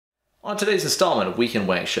On today's installment of Weekend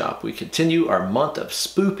Wankshop, we continue our month of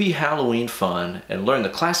spoopy Halloween fun and learn the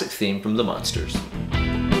classic theme from the Munsters.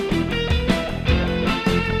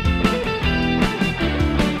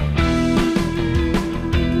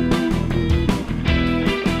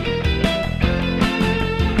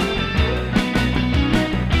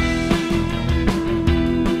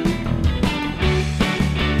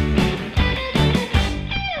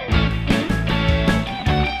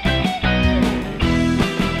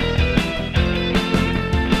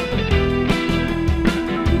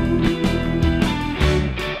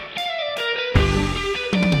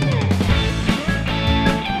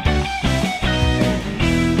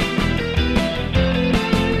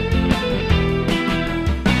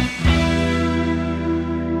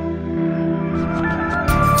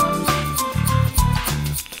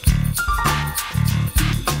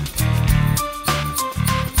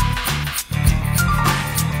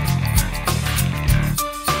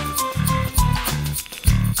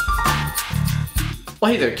 Well,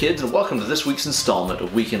 hey there kids, and welcome to this week's installment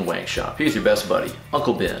of Weekend Wankshop. Here's your best buddy,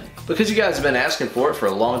 Uncle Ben. Because you guys have been asking for it for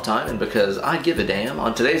a long time, and because I give a damn,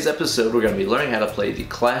 on today's episode we're going to be learning how to play the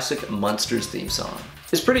classic Munsters theme song.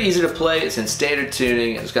 It's pretty easy to play, it's in standard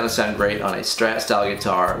tuning, and it's going to sound great on a strat style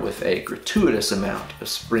guitar with a gratuitous amount of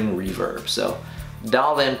spring reverb. So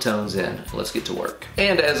dial them tones in, and let's get to work.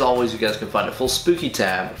 And as always, you guys can find a full spooky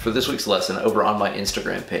tab for this week's lesson over on my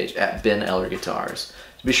Instagram page at Ben Eller Guitars.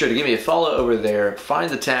 Be sure to give me a follow over there,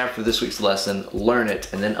 find the tab for this week's lesson, learn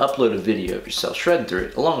it, and then upload a video of yourself shredding through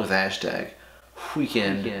it along with the hashtag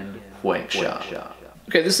Weekend Wankshop.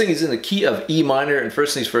 Okay, this thing is in the key of E minor, and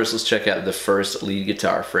first things first, let's check out the first lead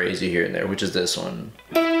guitar phrase you hear in there, which is this one.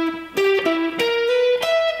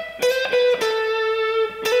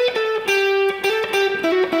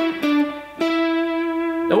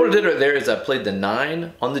 Now what I did right there is I played the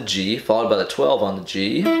 9 on the G, followed by the 12 on the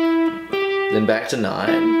G, then back to 9.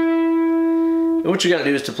 And what you're going to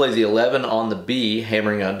do is to play the 11 on the B,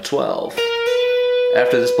 hammering on 12.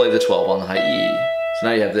 After this, play the 12 on the high E. So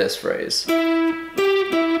now you have this phrase.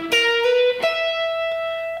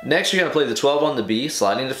 Next, you're going to play the 12 on the B,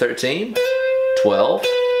 sliding to 13, 12,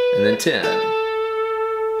 and then 10.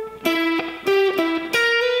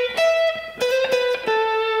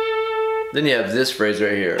 Then you have this phrase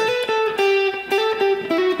right here,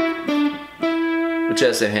 which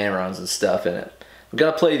has some hammer-ons and stuff in it. We've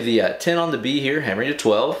got to play the 10 on the B here, hammering to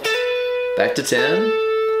 12, back to 10,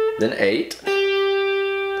 then 8,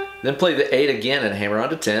 then play the 8 again and hammer on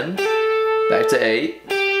to 10, back to 8,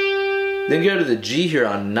 then go to the G here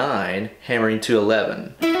on 9, hammering to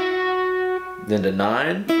 11, then to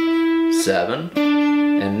 9, 7,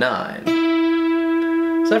 and 9.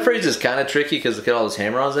 So that phrase is kind of tricky because look at all those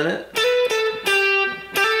hammer-ons in it.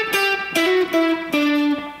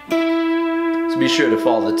 Be sure to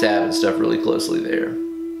follow the tab and stuff really closely there.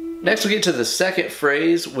 Next we get to the second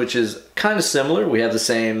phrase, which is kind of similar. We have the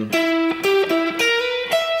same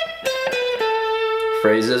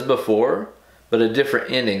phrase as before, but a different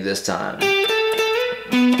ending this time.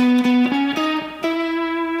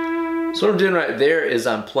 So what I'm doing right there is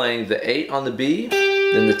I'm playing the 8 on the B,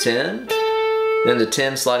 then the 10, then the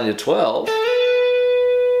 10 sliding to 12,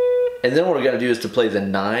 and then what we're going to do is to play the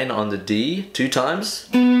 9 on the D 2 times.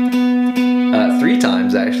 3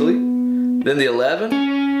 times actually, then the 11,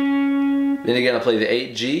 then you're going to play the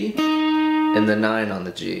 8G, and the 9 on the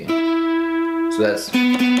G. So that's, so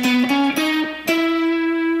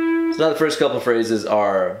now the first couple phrases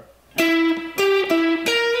are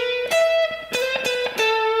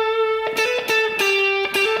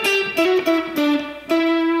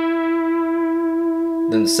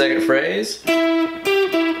then the second phrase,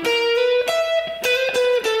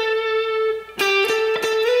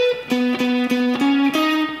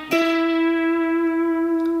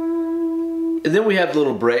 and then we have the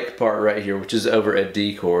little break part right here, which is over a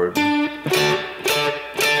D chord.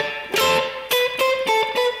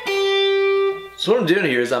 So what I'm doing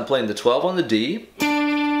here is I'm playing the 12 on the D,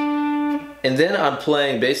 and then I'm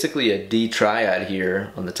playing basically a D triad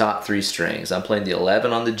here on the top 3 strings. I'm playing the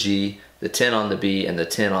 11 on the G, the 10 on the B, and the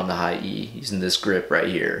 10 on the high E, using this grip right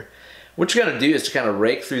here. What you're going to do is to kind of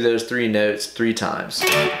rake through those 3 notes 3 times.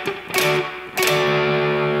 And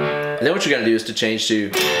then what you're going to do is to change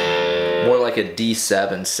to more like a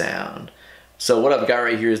D7 sound. So what I've got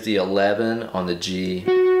right here is the 11 on the G,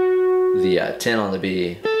 the 10 on the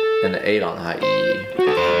B, and the 8 on the high E.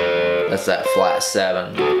 That's that flat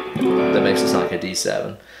 7 that makes it sound like a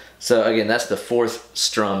D7. So again, that's the 4th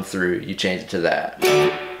strum through. You change it to that.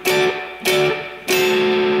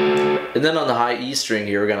 And then on the high E string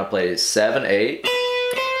here, we're going to play 7, 8,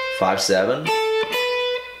 5, 7,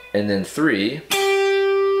 and then 3,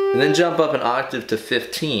 And then jump up an octave to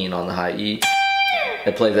 15 on the high E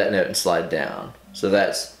and play that note and slide down. So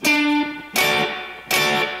that's...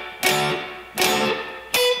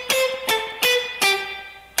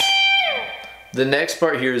 The next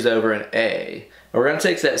part here is over an A. And we're going to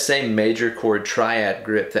take that same major chord triad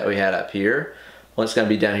grip that we had up here. Well, it's going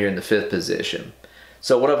to be down here in the 5th position.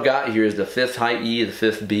 So what I've got here is the 5th high E, the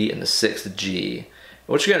 5th B, and the 6th G. And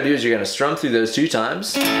what you're going to do is you're going to strum through those 2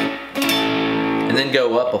 times and then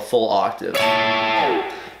go up a full octave.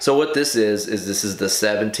 So what this is this is the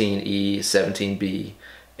 17E, 17B,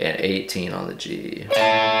 and 18 on the G.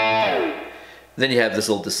 Then you have this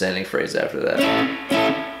little descending phrase after that.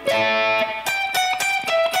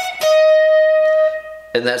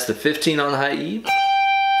 And that's the 15 on the high E,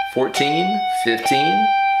 14, 15,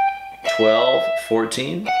 12,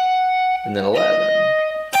 14, and then 11.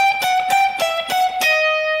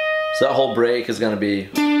 So that whole break is going to be...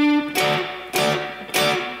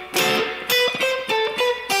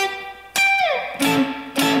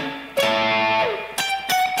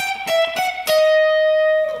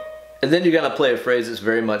 And then you're going to play a phrase that's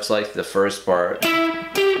very much like the first part.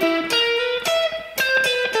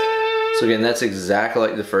 So again, that's exactly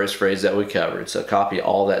like the first phrase that we covered. So copy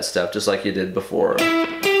all that stuff just like you did before. And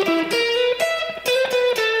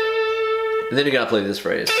then you're going to play this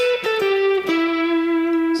phrase.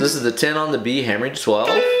 So this is the 10 on the B, hammering to 12,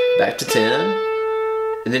 back to 10.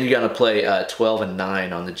 And then you're going to play 12 and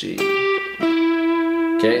 9 on the G.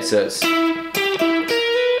 Okay, so it's...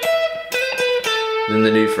 Then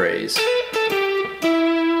the new phrase.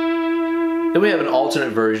 Then we have an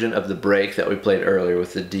alternate version of the break that we played earlier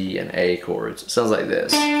with the D and A chords. It sounds like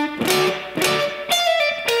this.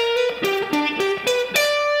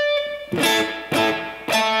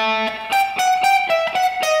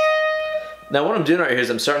 Now what I'm doing right here is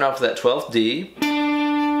I'm starting off with that 12th D,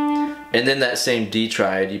 and then that same D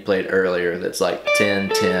triad you played earlier that's like 10,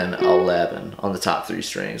 10, 11 on the top 3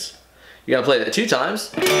 strings. You're going to play that 2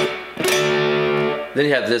 times, then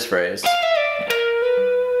you have this phrase.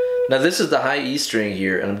 Now this is the high E string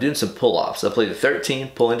here, and I'm doing some pull-offs. I play the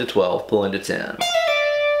 13, pull into 12, pull into 10.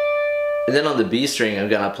 And then on the B string, I'm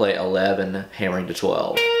going to play 11, hammering to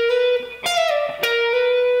 12.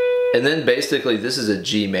 And then basically this is a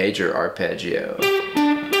G major arpeggio.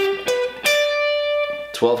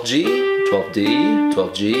 12th G, 12th D,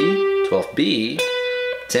 12th G, 12th B,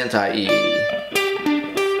 10th high E.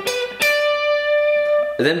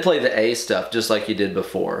 And then play the A stuff just like you did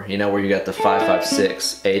before. You know, where you got the 5, 5,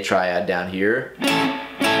 6 A triad down here,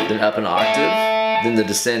 then up an octave, then the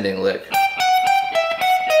descending lick.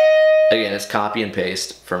 Again, it's copy and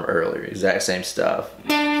paste from earlier, exact same stuff.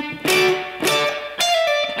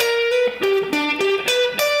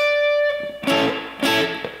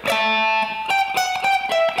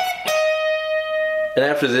 And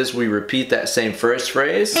after this, we repeat that same first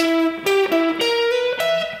phrase.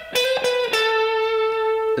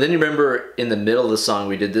 And then you remember in the middle of the song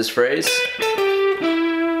we did this phrase.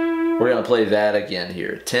 We're going to play that again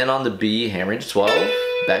here. 10 on the B, hammering to 12,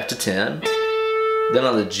 back to 10. Then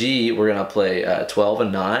on the G, we're going to play 12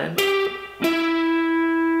 and 9.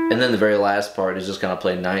 And then the very last part is just going to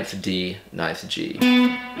play 9th D, 9th G.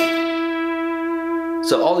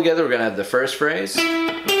 So all together we're going to have the first phrase.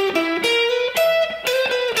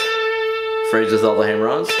 Phrase with all the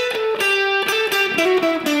hammer-ons.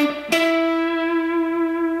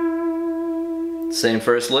 Same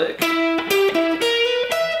first lick.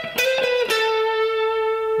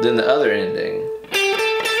 Then the other ending.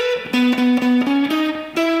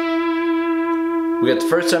 We got the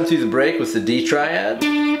first time through the break with the D triad,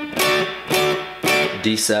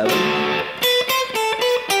 D7,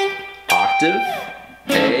 octave,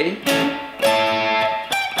 A,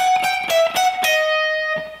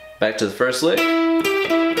 back to the first lick, then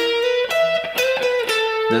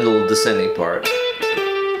the little descending part.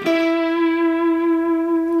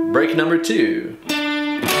 Break number 2.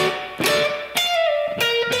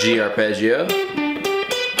 G arpeggio,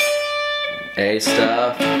 A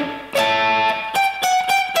stuff,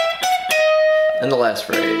 and the last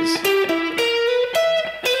phrase.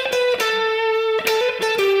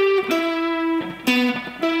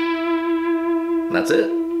 And that's it.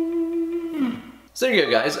 So there you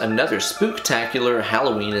go, guys, another spooktacular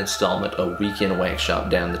Halloween installment of Weekend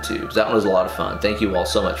Wankshop down the tubes. That one was a lot of fun. Thank you all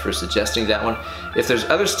so much for suggesting that one. If there's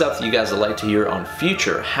other stuff that you guys would like to hear on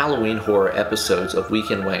future Halloween horror episodes of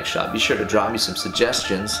Weekend Wankshop, be sure to drop me some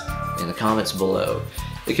suggestions in the comments below.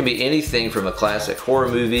 It can be anything from a classic horror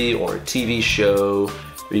movie or a TV show,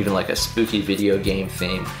 or even like a spooky video game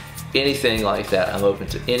theme. Anything like that, I'm open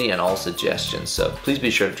to any and all suggestions. So please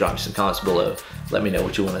be sure to drop me some comments below. Let me know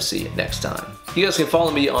what you want to see next time. You guys can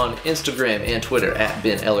follow me on Instagram and Twitter at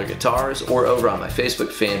Ben Eller Guitars, or over on my Facebook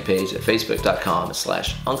fan page at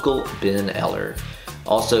facebook.com/Uncle Ben Eller.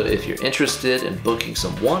 Also, if you're interested in booking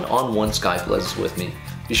some one-on-one Skype lessons with me,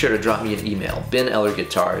 be sure to drop me an email,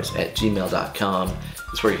 benellerguitars@gmail.com.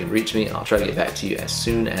 That's where you can reach me, and I'll try to get back to you as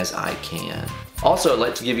soon as I can. Also, I'd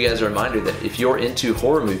like to give you guys a reminder that if you're into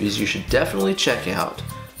horror movies, you should definitely check out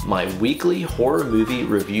my weekly horror movie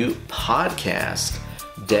review podcast,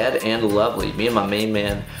 Dead and Lovely. Me and my main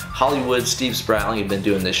man, Hollywood Steve Spratling, have been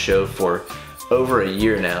doing this show for over a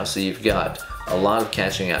year now, so you've got a lot of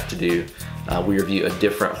catching up to do. We review a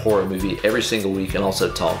different horror movie every single week and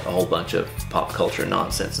also talk a whole bunch of pop culture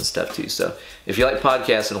nonsense and stuff too. So if you like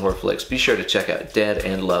podcasts and horror flicks, be sure to check out Dead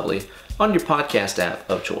and Lovely on your podcast app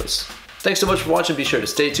of choice. Thanks so much for watching. Be sure to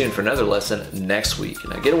stay tuned for another lesson next week.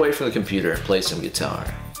 Now get away from the computer and play some guitar.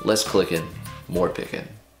 Less clicking, more picking.